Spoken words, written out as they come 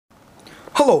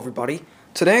Hello everybody,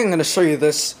 today I'm going to show you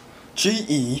this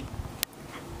GE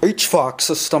HVAC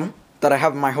system that I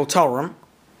have in my hotel room.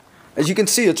 As you can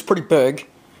see, it's pretty big,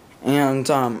 and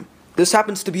this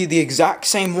happens to be the exact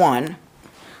same one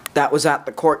that was at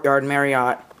the Courtyard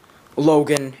Marriott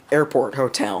Logan Airport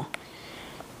Hotel.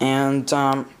 And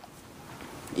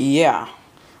yeah,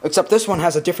 except this one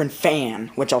has a different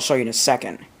fan, which I'll show you in a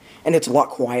second, and it's a lot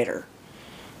quieter.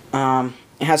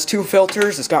 It has two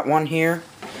filters. It's got one here.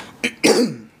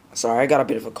 Sorry, I got a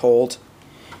bit of a cold.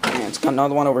 And it's got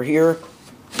another one over here.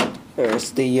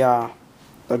 There's the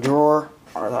drawer,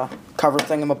 or the cover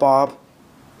thingamabob.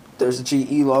 There's the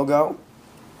GE logo.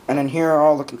 And then here are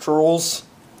all the controls.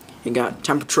 You got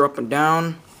temperature up and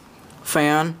down,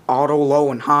 fan, auto,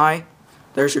 low, and high.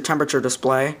 There's your temperature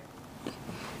display.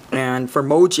 And for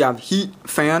modes, you have heat,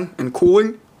 fan, and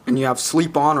cooling. And you have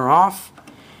sleep on or off.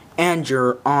 And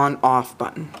your on-off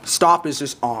button. Stop is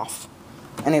just off.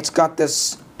 And it's got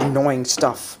this annoying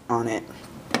stuff on it.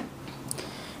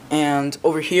 And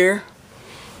over here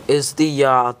is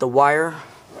the wire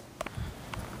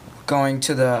going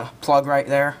to the plug right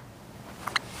there.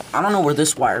 I don't know where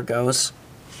this wire goes.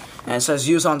 And it says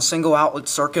use on single outlet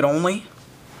circuit only.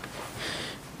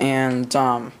 And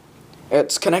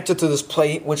it's connected to this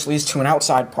plate, which leads to an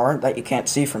outside part that you can't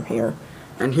see from here.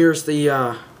 And here's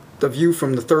the view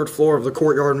from the third floor of the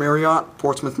Courtyard Marriott,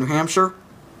 Portsmouth, New Hampshire.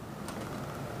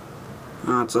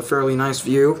 It's a fairly nice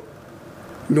view.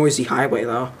 Noisy highway,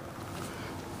 though.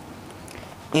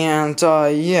 And,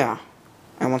 yeah.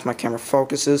 And once my camera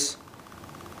focuses.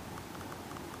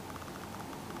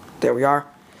 There we are.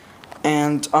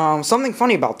 And, something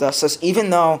funny about this is even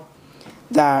though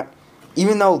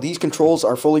these controls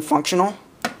are fully functional,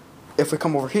 if we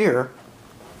come over here,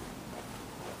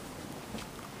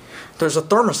 there's a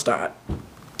thermostat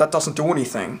that doesn't do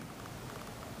anything.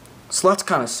 So that's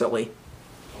kind of silly.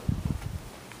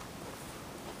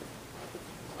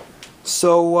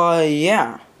 So,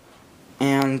 yeah.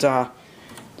 And,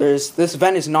 this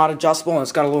vent is not adjustable, and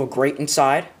it's got a little grate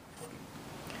inside.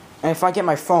 And if I get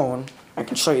my phone, I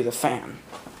can show you the fan.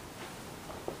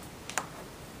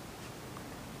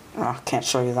 Oh, can't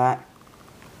show you that.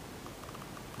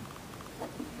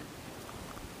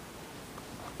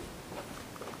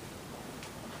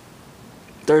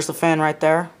 There's the fan right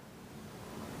there.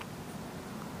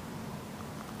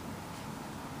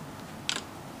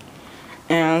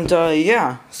 And,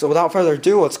 yeah, so without further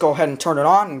ado, let's go ahead and turn it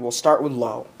on, and we'll start with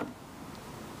low.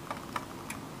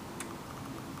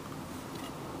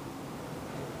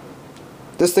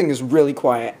 This thing is really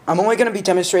quiet. I'm only going to be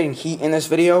demonstrating heat in this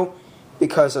video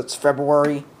because it's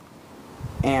February,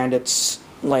 and it's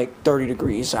like 30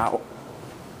 degrees out.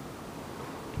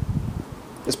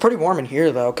 It's pretty warm in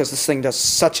here, though, because this thing does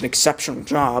such an exceptional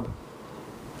job.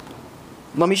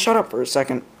 Let me shut up for a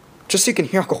second, just so you can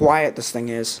hear how quiet this thing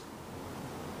is.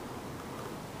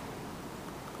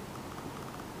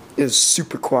 It is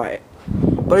super quiet.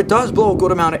 But it does blow a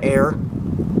good amount of air.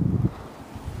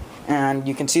 And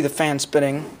you can see the fan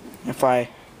spinning if I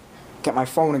get my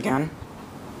phone again.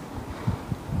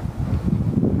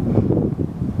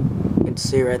 You can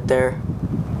see right there.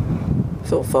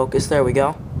 Full focus, there we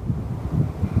go.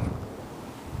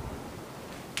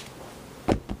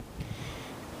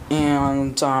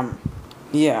 And,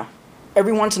 yeah.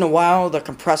 Every once in a while, the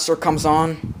compressor comes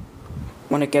on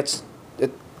when it gets...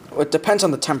 It depends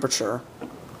on the temperature.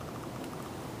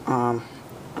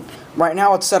 Right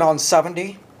now it's set on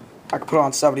 70. I could put it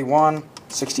on 71,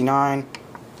 69.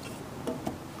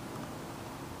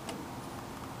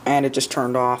 And it just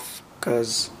turned off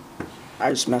because I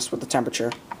just messed with the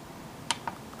temperature.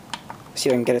 See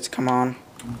if I can get it to come on.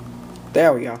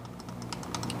 There we go.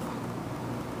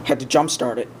 Had to jump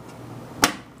start it.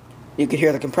 You could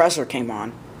hear the compressor came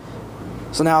on.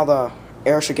 So now the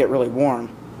air should get really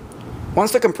warm.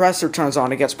 Once the compressor turns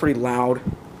on, it gets pretty loud,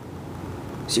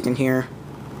 as you can hear.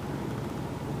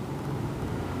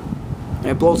 And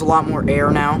it blows a lot more air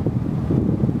now.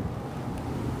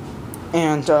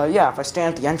 And, yeah, if I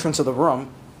stand at the entrance of the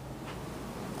room,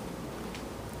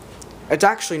 it's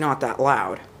actually not that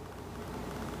loud.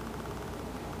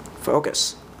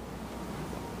 Focus.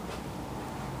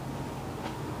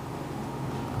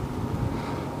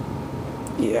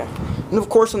 Yeah. And of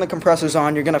course when the compressor's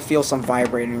on, you're going to feel some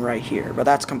vibrating right here, but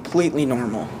that's completely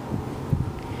normal.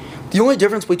 The only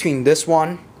difference between this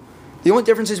one, and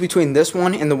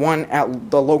the one at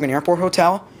the Logan Airport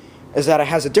Hotel is that it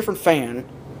has a different fan.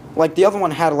 Like the other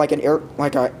one had like an air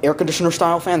conditioner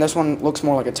style fan. This one looks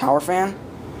more like a tower fan.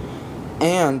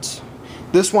 And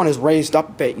this one is raised up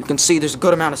a bit. You can see there's a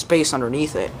good amount of space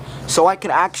underneath it. So I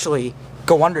could actually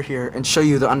go under here and show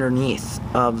you the underneath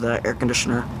of the air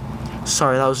conditioner.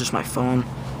 Sorry, that was just my phone.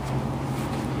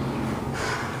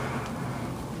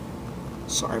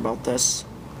 Sorry about this.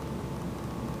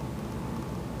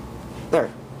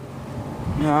 There.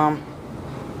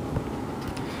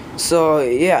 So,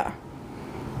 yeah.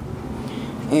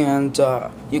 And,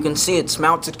 you can see it's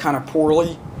mounted kind of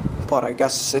poorly, but I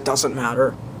guess it doesn't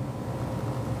matter.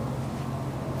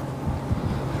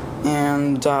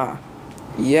 And,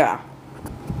 yeah.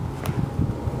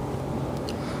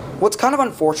 What's kind of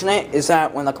unfortunate is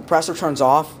that when the compressor turns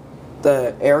off,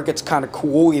 the air gets kind of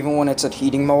cool even when it's at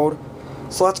heating mode.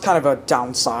 So that's kind of a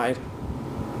downside.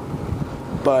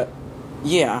 But,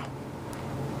 yeah.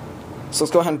 So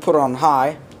let's go ahead and put it on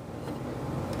high.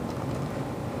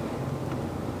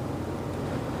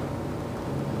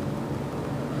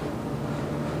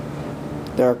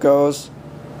 There it goes.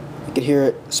 You can hear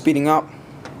it speeding up.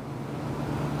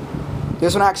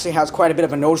 This one actually has quite a bit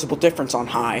of a noticeable difference on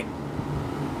high.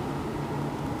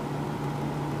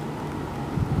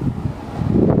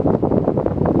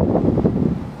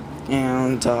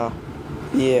 And,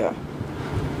 yeah.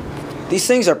 These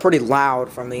things are pretty loud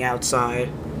from the outside.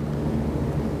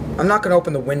 I'm not going to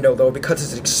open the window, though, because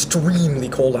it's extremely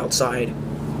cold outside.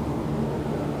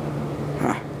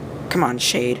 Come on,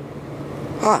 shade.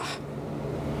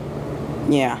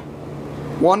 Yeah.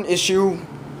 One issue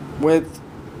with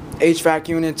HVAC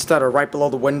units that are right below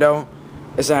the window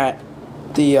is that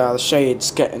the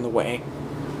shades get in the way.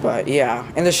 But,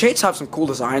 yeah. And the shades have some cool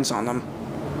designs on them.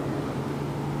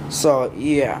 So,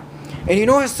 yeah. And you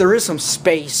notice there is some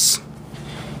space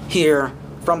here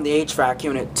from the HVAC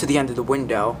unit to the end of the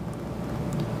window.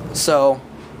 So,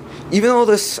 even though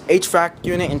this HVAC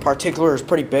unit in particular is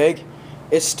pretty big,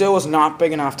 it still is not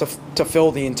big enough to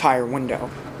fill the entire window.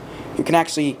 You can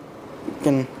actually,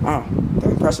 oh, the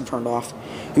compressor turned off.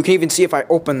 You can even see if I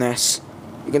open this,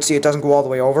 you can see it doesn't go all the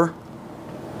way over.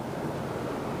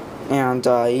 And,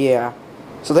 yeah.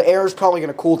 So the air is probably going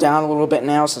to cool down a little bit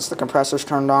now since the compressor's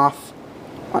turned off,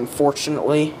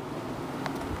 unfortunately.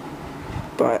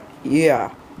 But,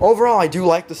 yeah. Overall, I do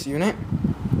like this unit.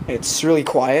 It's really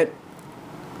quiet.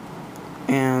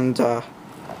 And,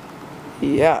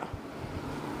 yeah.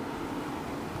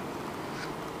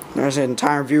 There's an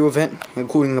entire view of it,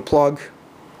 including the plug.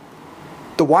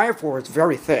 The wire for it's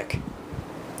very thick.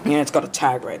 And it's got a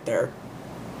tag right there.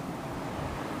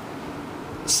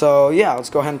 So, yeah, let's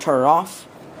go ahead and turn it off.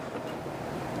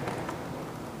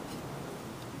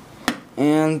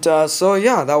 And, so,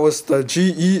 yeah, that was the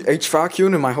GE HVAC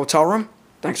unit in my hotel room.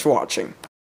 Thanks for watching.